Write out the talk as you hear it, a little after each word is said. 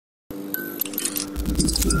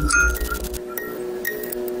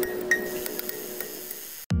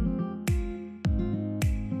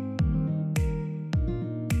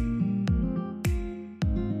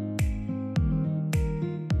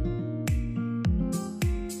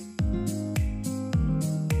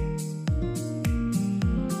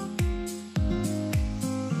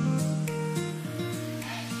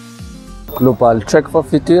Global Track for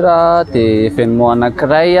Future dia événement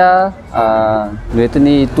anankiray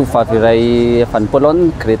noentin'ny tovovavy iray avy any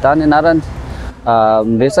Pologne, Greta ny anarany.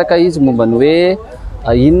 Miresaka izy momba ny hoe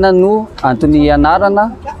inona no antony ianarana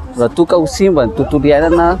raha toa ka ho simba ny tontolo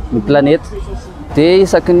iainana ny planeta. Dia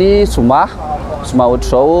isaky ny zoma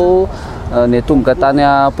ohatr'izao ny tonga tany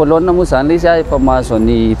Pologne moa zany izy efa mahazo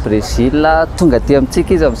ny Brésil tonga aty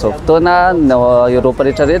amintsika izy amin'izao fotoana na Europa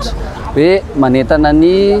rehetrarehetra hoe manentana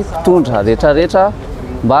ny mpitondra rehetrarehetra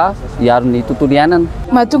mba hiaro ny tontolo iainana.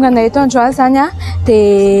 Mahatonga anay eto androany zany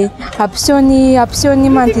dia ampisehoany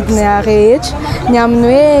manodidina rehetra ny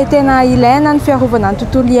amin'ny hoe tena ilaina ny fiarovana ny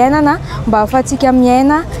tontolo iainana mba ahafahantsika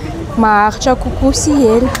miaina maharitra kokoa sy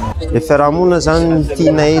ela. Le fiarahamonina zany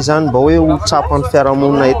tianay zany mba hoe ho tsapan'ny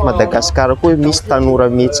fiarahamonina eto Madagascar koa misy tanora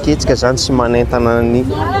mihetsiketsika zany sy manentana ny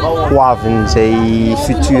hoavin'izay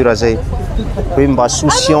futur zay. Hoe mba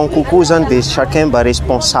souciant kokoa zany dia chacun mba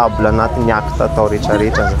responsable anatin'ny acte atao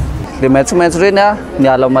rehetrarehetra zany. Le maitsomaitso reny ny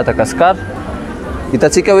ala Madagascar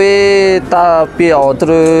hitantsika hoe tapé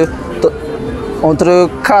entre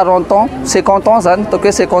 40 ans 50 ans zany ataoko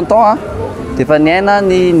hoe 50 ans dia efa ny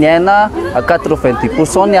aina à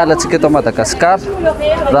 90% ny alantsika eto Madagascar.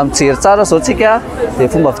 Raha mijery tsara zao tsika dia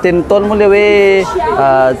fomba fitenin'ny taona moa le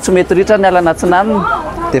hoe tsy mety ritra ny ala anatsinanana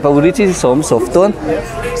dia efa ho ritra izy izao amin'izao fotoana.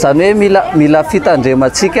 Zany hoe mila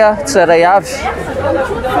fitandremantsika tsirairay avy.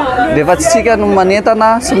 Rehefa tsika no manentana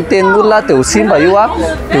sy mitenin'olona dia ho simba io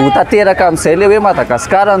dia ho tanteraka amin'izay le hoe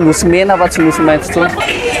Madagasikara nosy mena fa tsy nosy maitso intsony.